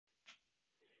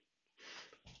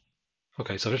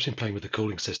Okay, so I've just been playing with the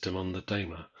cooling system on the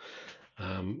Daimler,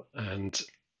 and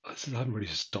I haven't really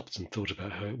stopped and thought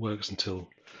about how it works until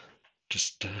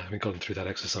just having gone through that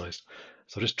exercise.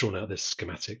 So I've just drawn out this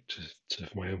schematic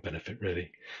for my own benefit,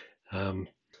 really. Um,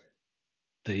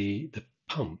 the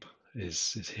pump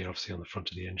is here, obviously, on the front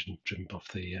of the engine, driven off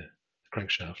the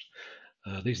crankshaft.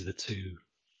 These are the two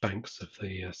banks of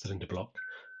the cylinder block.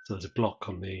 So there's a block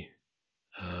on the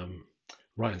um,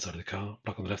 right hand side of the car,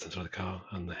 block on the left hand side of the car,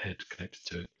 and the head connected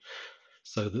to it.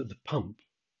 So that the pump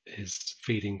is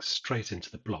feeding straight into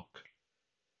the block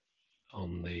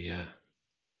on the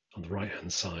right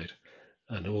hand side,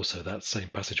 and also that same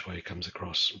passageway comes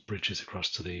across, bridges across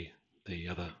to the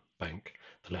other bank,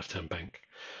 the left hand bank.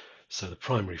 So the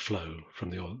primary flow from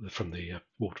the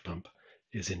water pump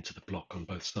is into the block on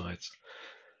both sides.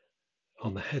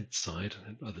 On the head side,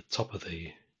 at the top of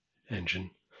the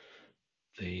engine,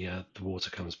 the water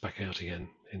comes back out again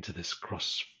into this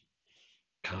cross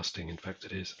casting, in fact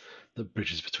it is, that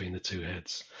bridges between the two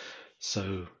heads.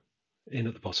 So in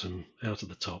at the bottom, out at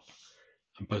the top,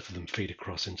 and both of them feed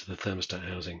across into the thermostat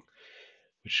housing,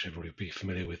 which everybody will be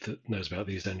familiar with that knows about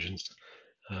these engines.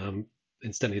 Um,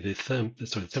 Incidentally,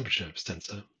 the temperature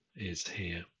sensor is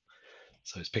here,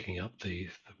 so it's picking up the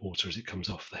water as it comes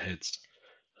off the heads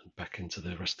and back into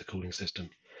the rest of the cooling system.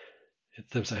 The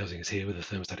thermostat housing is here with the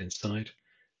thermostat inside.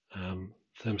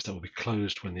 Thermostat will be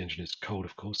closed when the engine is cold,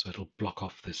 of course, so it'll block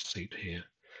off this seat here.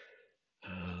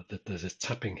 There's a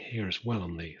tapping here as well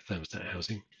on the thermostat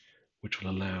housing, which will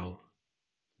allow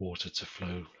water to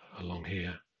flow along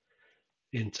here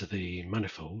into the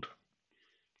manifold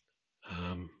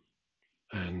um,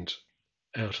 and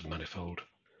out of the manifold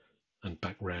and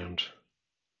back round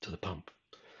to the pump.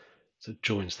 So it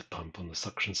joins the pump on the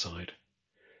suction side.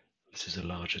 This is a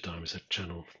larger diameter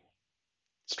channel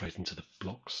straight into the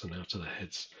blocks and out to the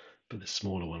heads, but the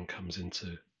smaller one comes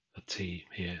into a T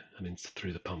here and into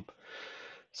through the pump.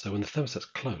 So when the thermostat's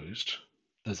closed,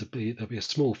 there'll be a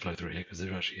small flow through here because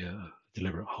there's actually a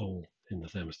deliberate hole in the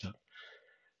thermostat.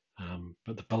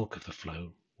 But the bulk of the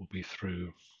flow will be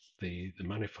through the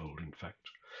manifold, in fact.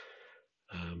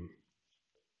 Um,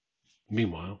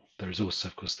 Meanwhile, there is also,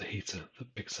 of course, the heater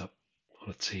that picks up on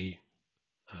a T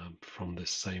from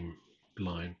this same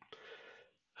line,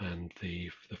 and the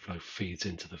flow feeds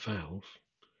into the valve,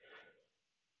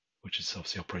 which is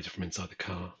obviously operated from inside the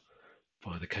car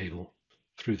via the cable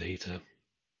through the heater.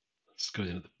 It goes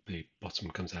in at the bottom,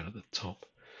 comes out at the top.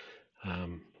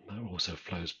 That also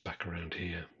flows back around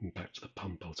here and back to the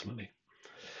pump ultimately.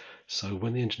 So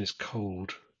when the engine is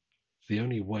cold, the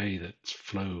only way that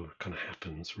flow kind of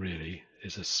happens really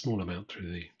is a small amount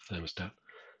through the thermostat,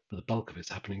 but the bulk of it's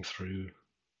happening through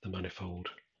the manifold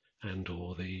and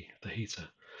or the heater.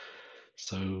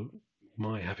 So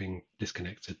my having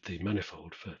disconnected the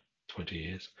manifold for 20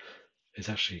 years is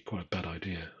actually quite a bad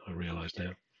idea, I realise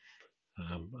now.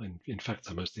 And in fact,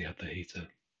 I mostly had the heater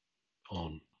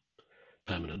on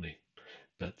permanently.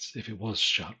 But if it was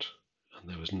shut and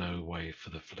there was no way for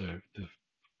the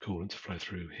coolant to flow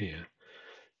through here,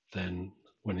 then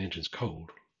when the engine's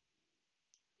cold,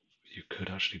 you could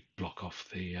actually block off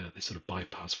the this sort of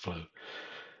bypass flow,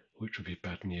 which would be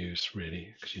bad news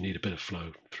really, because you need a bit of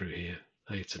flow through here,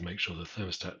 to make sure the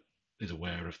thermostat is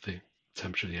aware of the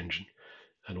temperature of the engine,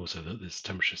 and also that this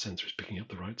temperature sensor is picking up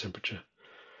the right temperature.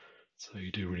 So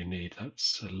you do really need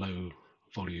that's a low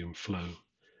volume flow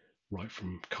right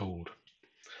from cold.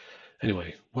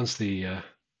 Anyway, once the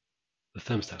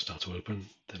thermostat starts to open,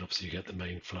 then obviously you get the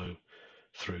main flow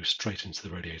through straight into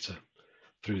the radiator,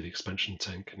 through the expansion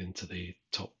tank and into the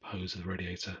top hose of the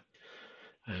radiator,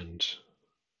 and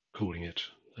cooling it,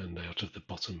 and out of the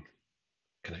bottom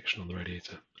connection on the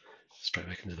radiator, straight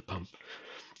back into the pump.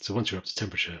 So once you're up to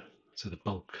temperature, so the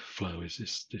bulk flow is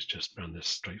just around this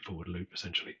straightforward loop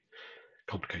essentially,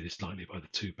 complicated slightly by the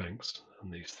two banks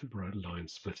and these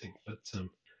lines splitting, but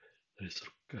there's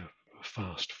sort of a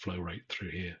fast flow rate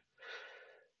through here,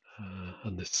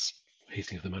 and this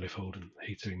heating of the manifold and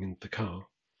heating in the car,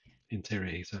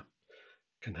 interior heater,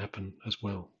 can happen as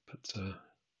well. But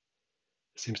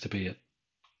it seems to be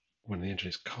when the engine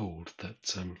is cold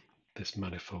that this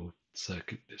manifold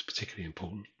circuit is particularly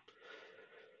important.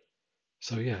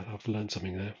 So yeah, I've learned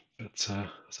something there, but so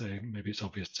maybe it's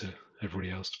obvious to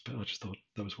everybody else, but I just thought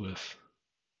that was worth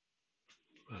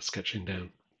sketching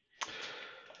down.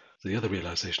 So the other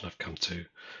realization I've come to,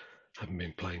 having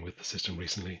been playing with the system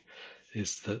recently,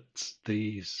 is that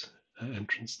these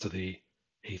entrance to the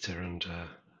heater and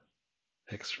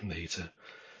exit from the heater,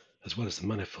 as well as the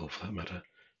manifold for that matter,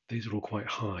 these are all quite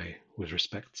high with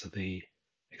respect to the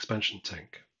expansion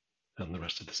tank and the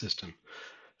rest of the system.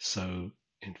 So,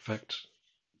 in fact,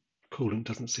 coolant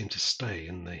doesn't seem to stay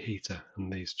in the heater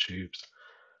and these tubes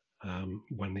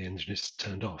when the engine is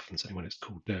turned off, and certainly when it's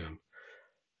cooled down.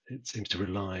 It seems to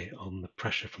rely on the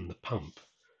pressure from the pump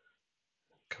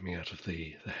coming out of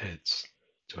the heads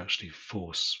to actually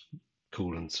force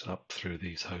coolant up through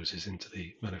these hoses into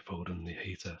the manifold and the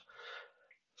heater.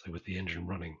 So with the engine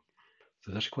running,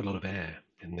 so there's actually quite a lot of air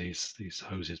in these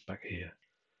hoses back here,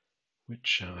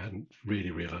 which I hadn't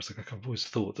really realised. Like I've always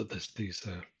thought that there's these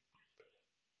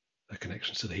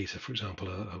connections to the heater, for example,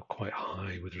 are quite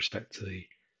high with respect to the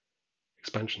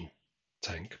expansion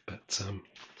tank. But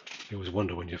you always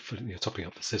wonder when you're topping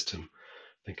up the system,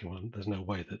 thinking, well, there's no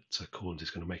way that coolant is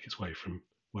going to make its way from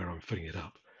where I'm filling it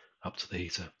up to the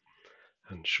heater.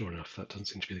 And sure enough, that doesn't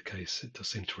seem to be the case. It does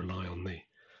seem to rely on the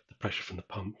pressure from the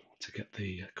pump to get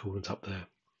the coolant up there,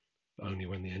 but only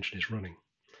when the engine is running.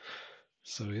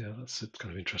 So yeah, that's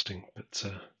kind of interesting, but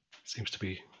it seems to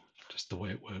be just the way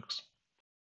it works.